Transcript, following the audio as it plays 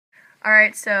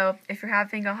Alright, so if you're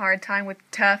having a hard time with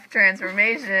tough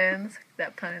transformations,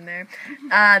 that pun in there,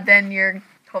 then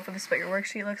hopefully this is what your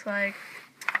worksheet looks like.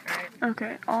 Alright.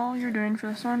 Okay, all you're doing for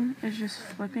this one is just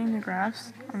flipping the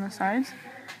graphs on the sides.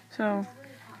 So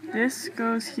this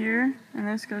goes here and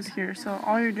this goes here. So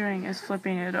all you're doing is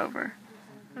flipping it over.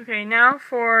 Okay, now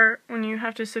for when you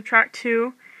have to subtract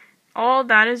 2, all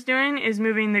that is doing is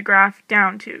moving the graph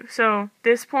down 2. So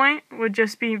this point would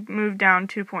just be moved down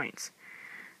 2 points.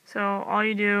 So all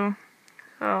you do,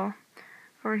 go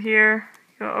over here,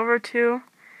 go over 2,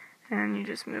 and you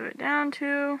just move it down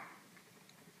 2.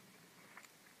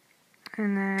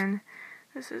 And then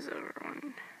this is over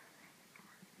 1,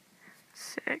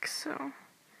 6, so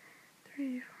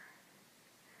 3, 4.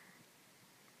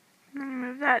 And then you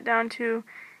move that down 2.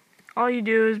 All you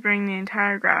do is bring the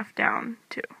entire graph down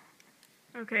 2.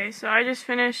 Okay, so I just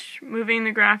finished moving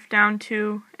the graph down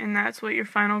 2, and that's what your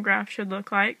final graph should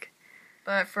look like.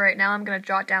 But for right now, I'm going to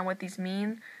jot down what these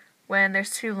mean. When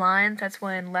there's 2 lines, that's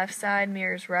when left side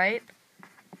mirrors right.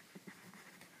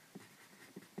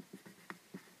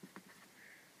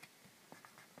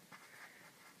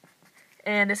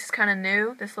 And this is kind of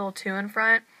new, this little 2 in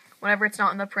front. Whenever it's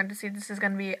not in the parentheses, this is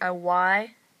going to be a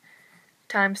y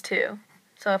times 2.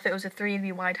 So if it was a 3, it'd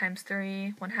be y times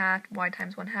 3, 1/2, y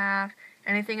times 1/2.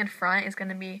 Anything in front is going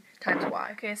to be times y.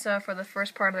 Okay, so for the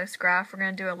first part of this graph, we're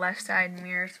going to do a left side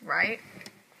mirrors right.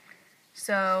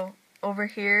 So over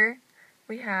here,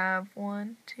 we have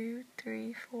 1, 2,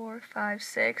 3, 4, 5,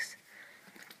 6.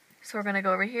 So we're going to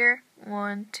go over here,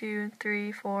 1, 2,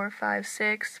 3, 4, 5,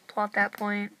 6, plot that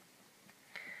point.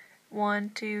 1,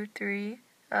 2, 3,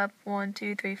 up, 1,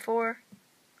 2, 3, 4.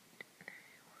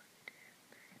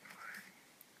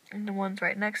 And the one's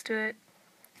right next to it.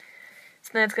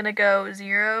 So then it's going to go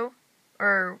 0,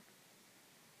 1,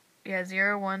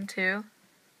 2.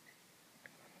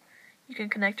 You can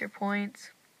connect your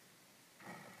points.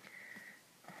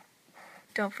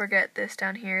 Don't forget this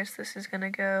down here, so this is going to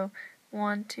go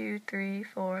 1, 2, 3,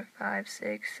 4, 5,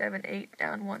 6, 7, 8,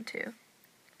 down 1, 2.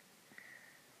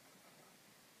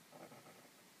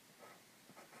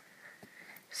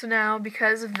 So now,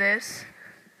 because of this,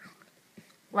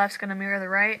 left's going to mirror the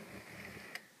right.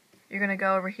 You're going to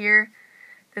go over here.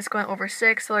 This going over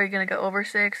 6, so you're going to go over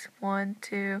 6. 1,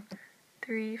 2,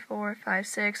 3, 4, 5,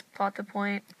 6. Plot the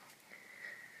point.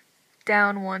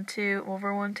 Down 1, 2,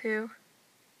 over 1, 2.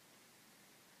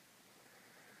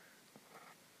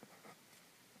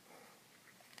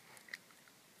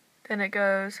 Then it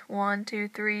goes 1, 2,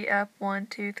 3, up, 1,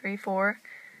 2, 3, 4.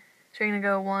 So you're going to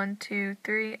go 1, 2,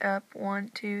 3, up,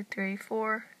 1, 2, 3,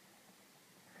 4.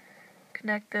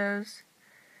 Connect those.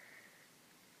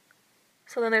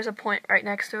 So then there's a point right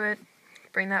next to it.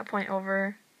 Bring that point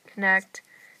over, connect.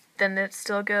 Then it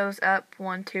still goes up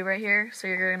 1, 2 right here. So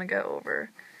you're going to go over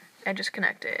and just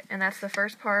connect it. And that's the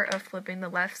first part of flipping the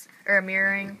left, or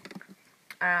mirroring,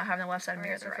 having the left side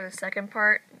mirror. So for the second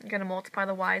part, you're going to multiply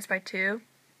the y's by 2.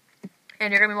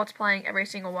 And you're going to be multiplying every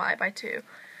single y by 2.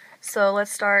 So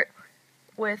let's start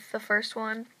with the first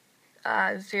one,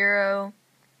 0,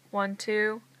 1,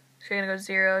 2. So you're going to go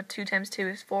 0, 2 times 2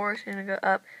 is 4, so you're going to go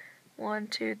up 1,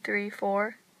 2, 3,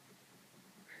 4.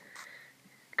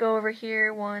 Go over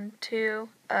here, 1, 2,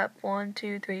 up 1,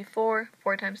 2, 3, 4.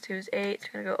 4 times 2 is 8, so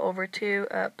you're going to go over 2,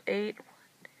 up 8.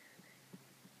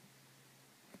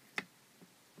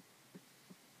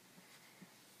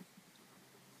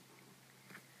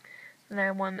 And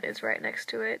then 1 is right next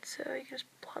to it, so you can just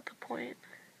plot the point.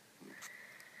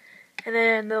 And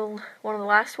then one of the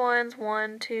last ones,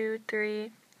 1, 2,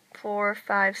 3, 4,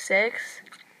 5, 6.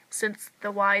 Since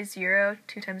the y is 0,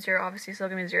 2 times 0 obviously is still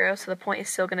going to be 0, so the point is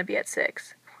still going to be at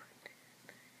 6.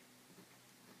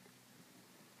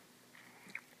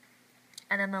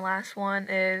 And then the last one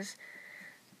is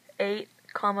 8,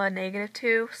 comma,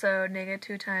 -2. So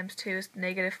 -2 times 2 is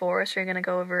 -4, so you're going to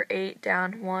go over 8,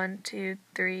 down 1, 2,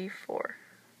 3, 4.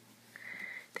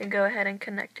 Then go ahead and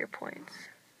connect your points.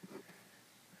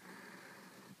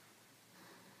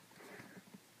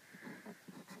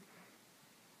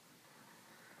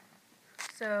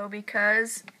 So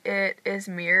because it is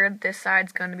mirrored, this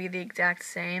side's going to be the exact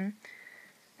same.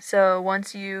 So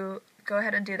once you go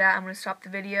ahead and do that, I'm going to stop the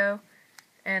video.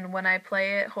 And when I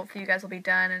play it, hopefully you guys will be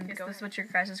done. And this is what your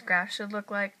guys' graph should look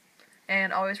like.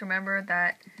 And always remember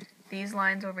that these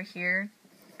lines over here,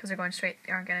 because they're going straight,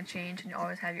 they aren't going to change. And you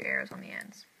always have your arrows on the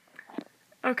ends.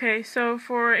 Okay, so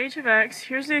for h of x,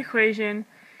 here's the equation.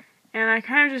 And I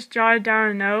kind of just jotted down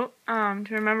a note to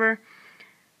remember.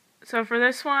 So for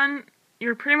this one,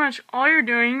 you're pretty much, all you're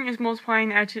doing is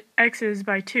multiplying x's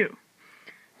by 2.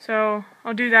 So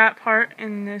I'll do that part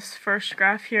in this first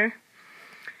graph here.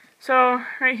 So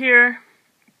right here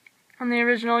on the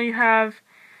original you have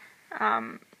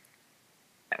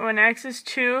when x is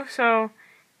 2, so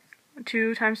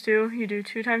 2 times 2, you do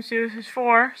 2 times 2 is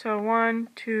 4, so 1,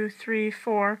 2, 3,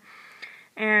 4,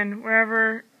 and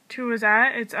wherever 2 is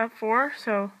at, it's up 4,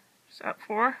 so it's up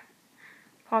 4,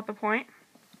 plot the point,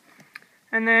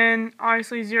 and then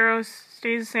obviously 0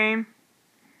 stays the same,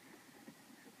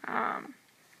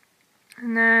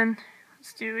 and then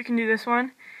we can do this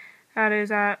one. That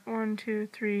is at 1, 2,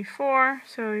 3, 4.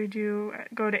 So you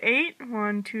go to 8.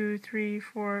 1, 2, 3,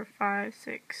 4, 5,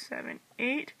 6, 7,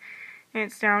 8. And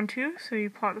it's down 2, so you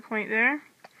plot the point there.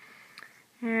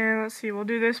 And let's see, we'll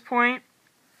do this point.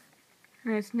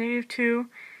 And it's -2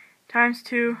 times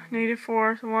 2,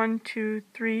 -4. So 1, 2,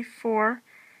 3, 4.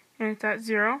 And it's at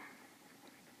 0.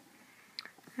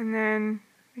 And then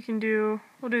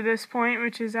we'll do this point,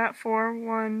 which is at 4.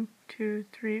 1, 2,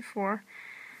 3, 4.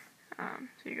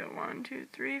 So you go 1, 2,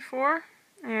 3, 4,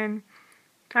 and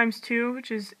times 2,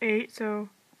 which is 8, so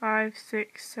 5,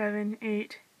 6, 7,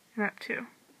 8, and up 2.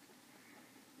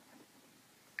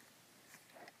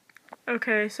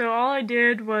 Okay, so all I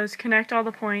did was connect all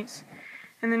the points,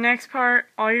 and the next part,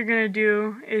 all you're going to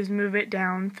do is move it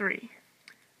down 3.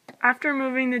 After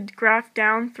moving the graph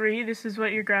down 3, this is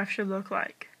what your graph should look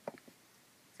like.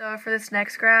 So for this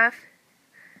next graph,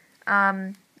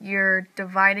 you're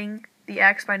dividing the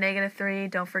x by -3.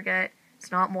 Don't forget,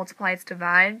 it's not multiply, it's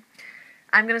divide.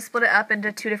 I'm going to split it up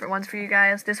into 2 different ones for you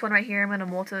guys. This one right here, I'm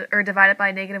going to divide it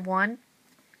by -1.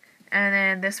 And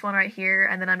then this one right here,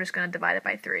 and then I'm just going to divide it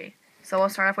by 3. So we'll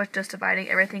start off with just dividing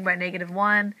everything by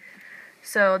 -1.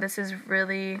 So this is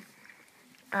really,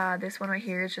 this one right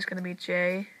here is just going to be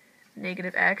j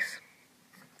 (-x).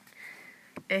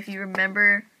 If you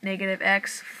remember,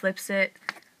 -x flips it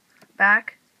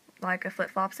back, like a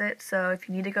flip-flops it, so if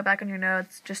you need to go back on your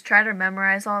notes, just try to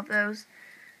memorize all of those.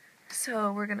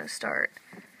 So we're going to start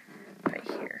right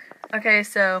here. Okay,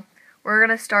 so we're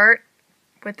going to start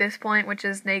with this point, which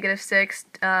is -6,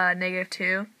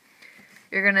 -2.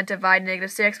 You're going to divide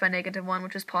 -6 by -1,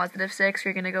 which is +6.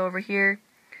 You're going to go over here,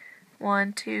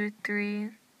 1, 2, 3,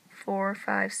 4,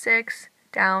 5, 6,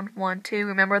 down, 1, 2.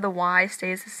 Remember the y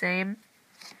stays the same.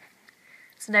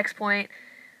 So next point,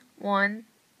 1,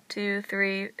 2,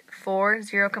 3, 4,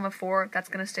 0, 4, that's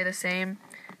going to stay the same.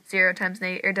 0 times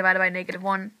divided by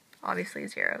 -1, obviously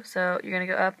 0. So you're going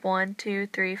to go up 1, 2,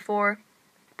 3, 4,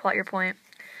 plot your point.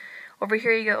 Over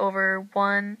here you go over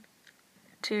 1,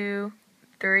 2,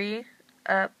 3,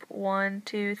 up 1,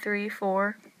 2, 3,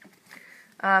 4.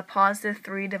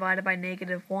 +3 divided by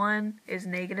 -1 is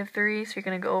 -3, so you're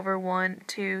going to go over 1,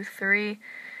 2, 3.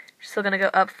 You're still going to go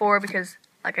up 4 because,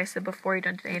 like I said before, you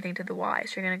don't do anything to the y,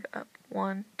 so you're going to go up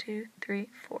 1, 2, 3,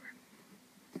 4.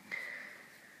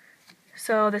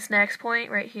 So this next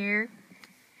point right here,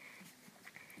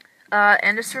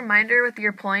 and just a reminder with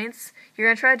your points, you're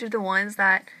going to try to do the ones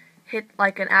that hit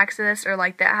like an axis or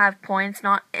like that have points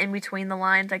not in between the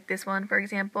lines, like this one for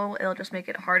example. It'll just make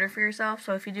it harder for yourself.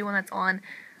 So if you do one that's on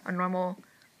a normal,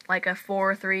 like a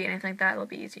 4, 3, anything like that, it'll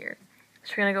be easier.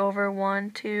 So we're going to go over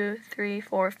 1, 2, 3,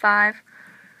 4, 5.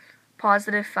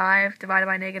 +5 divided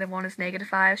by -1 is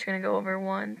 -5, so you're going to go over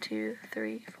 1, 2,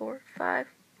 3, 4, 5.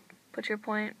 Put your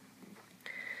point.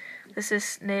 This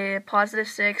is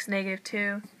 +6,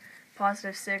 -2.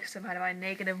 +6 divided by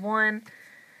 -1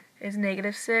 is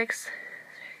 -6. So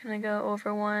you're going to go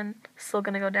over 1, still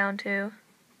going to go down 2.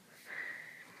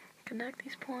 Connect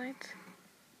these points.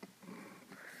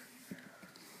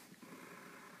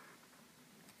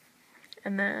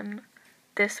 And then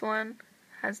this one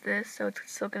has this, so it's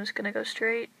still just going to go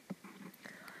straight.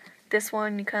 This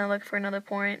one, you kind of look for another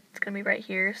point. It's going to be right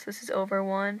here. So this is over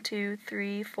 1, 2,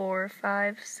 3, 4,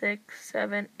 5, 6,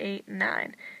 7, 8,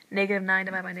 9. -9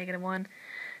 divided by -1.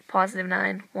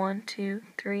 +9. 1, 2,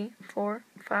 3, 4,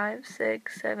 5,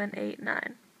 6, 7, 8,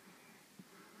 9.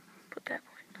 Put that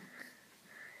point.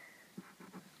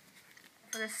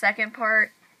 For the second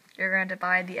part, you're going to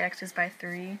divide the x's by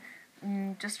 3.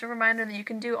 Just a reminder that you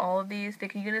can do all of these. You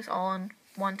can do this all in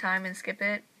one time and skip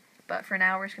it. But for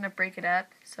now, we're just going to break it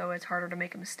up so it's harder to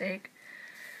make a mistake.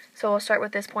 So we'll start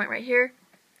with this point right here.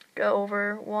 Go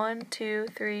over 1, 2,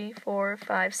 3, 4,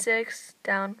 5, 6,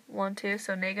 down 1, 2.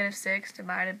 So -6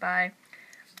 divided by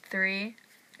 3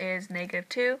 is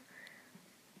 -2.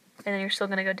 And then you're still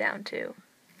going to go down 2.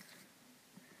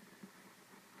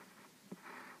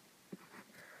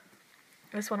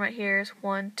 This one right here is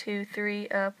 1, 2, 3,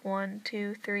 up 1,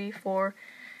 2, 3, 4.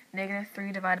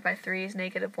 -3 divided by 3 is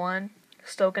 -1.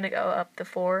 Still going to go up to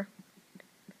 4.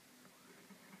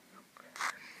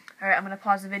 Alright, I'm going to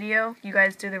pause the video. You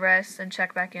guys do the rest and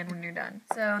check back in when you're done.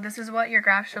 So this is what your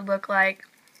graph should look like.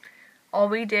 all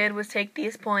we did was take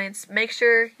these points. Make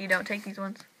sure you don't take these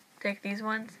ones. Take these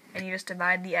ones, and you just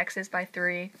divide the x's by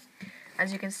 3.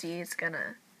 As you can see, it's going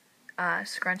to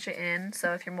scrunch it in.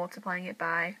 So if you're multiplying it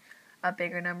by a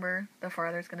bigger number, the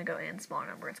farther it's going to go in. Smaller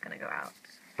number, it's going to go out.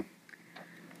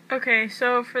 Okay,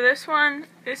 so for this one,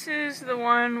 this is the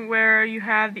one where you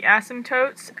have the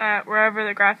asymptotes at wherever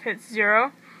the graph hits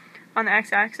 0 on the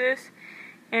x-axis.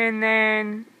 And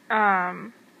then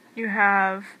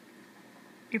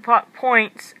you plot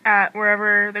points at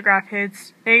wherever the graph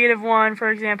hits -1, for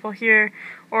example, here,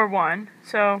 or 1.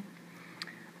 So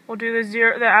we'll do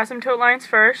the asymptote lines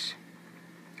first.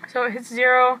 So it hits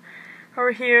 0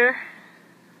 over here.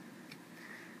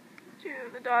 Do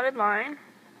the dotted line.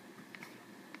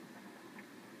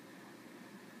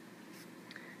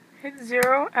 Hits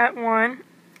 0 at 1.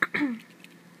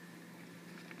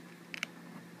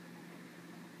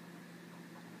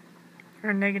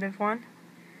 Or -1.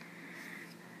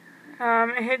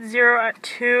 It hits 0 at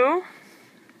 2.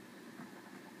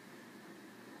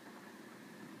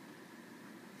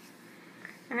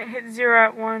 And it hits 0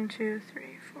 at 1, 2,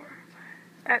 3, 4, 5,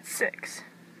 at 6.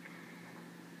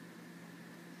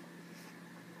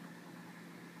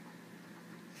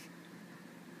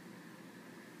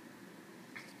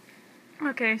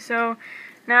 Okay, so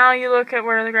now you look at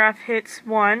where the graph hits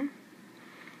 1.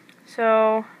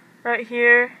 So right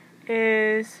here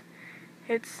it's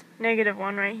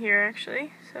 -1 right here,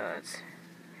 actually. So that's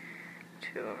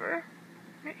 2 over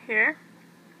right here.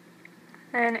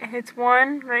 Then it hits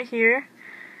 1 right here.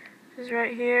 This is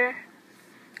right here.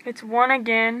 It's 1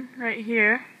 again right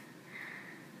here.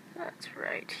 That's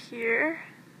right here.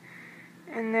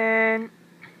 And then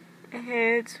it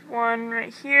hits 1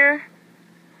 right here.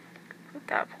 Put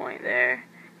that point there.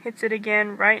 Hits it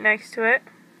again right next to it.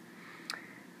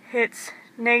 Hits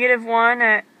 -1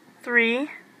 at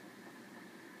 3.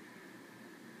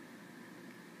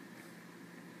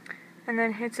 And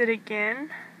then hits it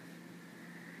again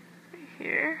right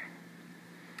here.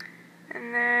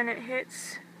 And then it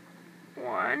hits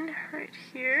 1 right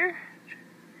here.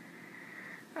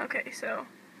 Okay, so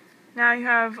now you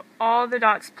have all the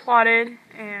dots plotted.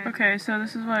 And okay, so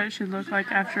this is what it should look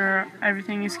like after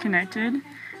everything is connected.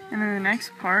 And then the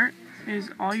next part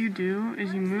is all you do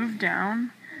is you move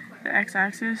down the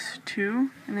x-axis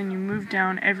 2, and then you move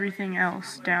down everything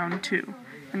else down 2,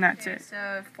 and that's it.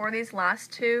 So for these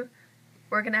last two,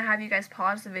 we're going to have you guys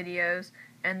pause the videos,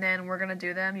 and then we're going to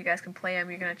do them. You guys can play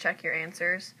them. You're going to check your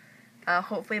answers.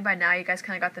 Hopefully by now you guys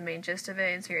kind of got the main gist of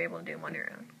it, and so you're able to do them on your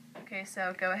own. Okay,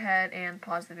 so go ahead and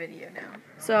pause the video now.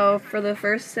 So for the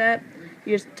first step,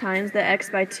 you just times the x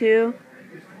by 2,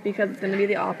 because it's going to be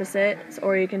the opposite,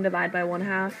 or you can divide by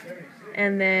 1/2,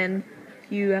 and then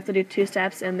you have to do 2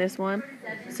 steps in this one.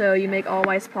 So you make all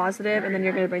y's positive, and then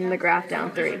you're going to bring the graph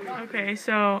down 3. Okay,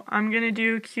 so I'm going to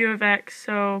do q of x,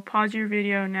 so pause your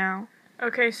video now.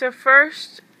 Okay, so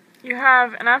first you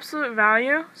have an absolute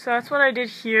value, so that's what I did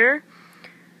here.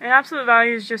 An absolute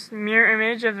value is just mirror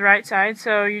image of the right side,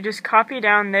 so you just copy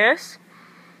down this,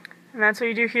 and that's what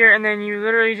you do here, and then you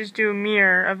literally just do a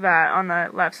mirror of that on the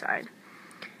left side.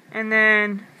 And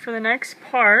then for the next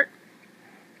part,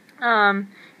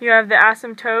 you have the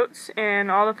asymptotes and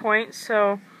all the points,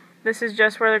 so this is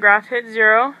just where the graph hits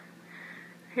 0.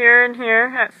 Here and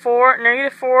here at -4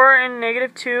 and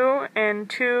 -2 and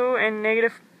 2 and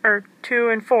 2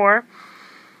 and 4.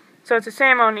 So it's the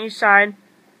same on each side.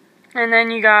 And then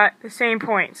you got the same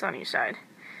points on each side.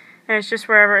 And it's just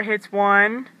wherever it hits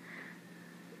 1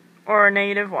 or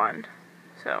 -1.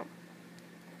 So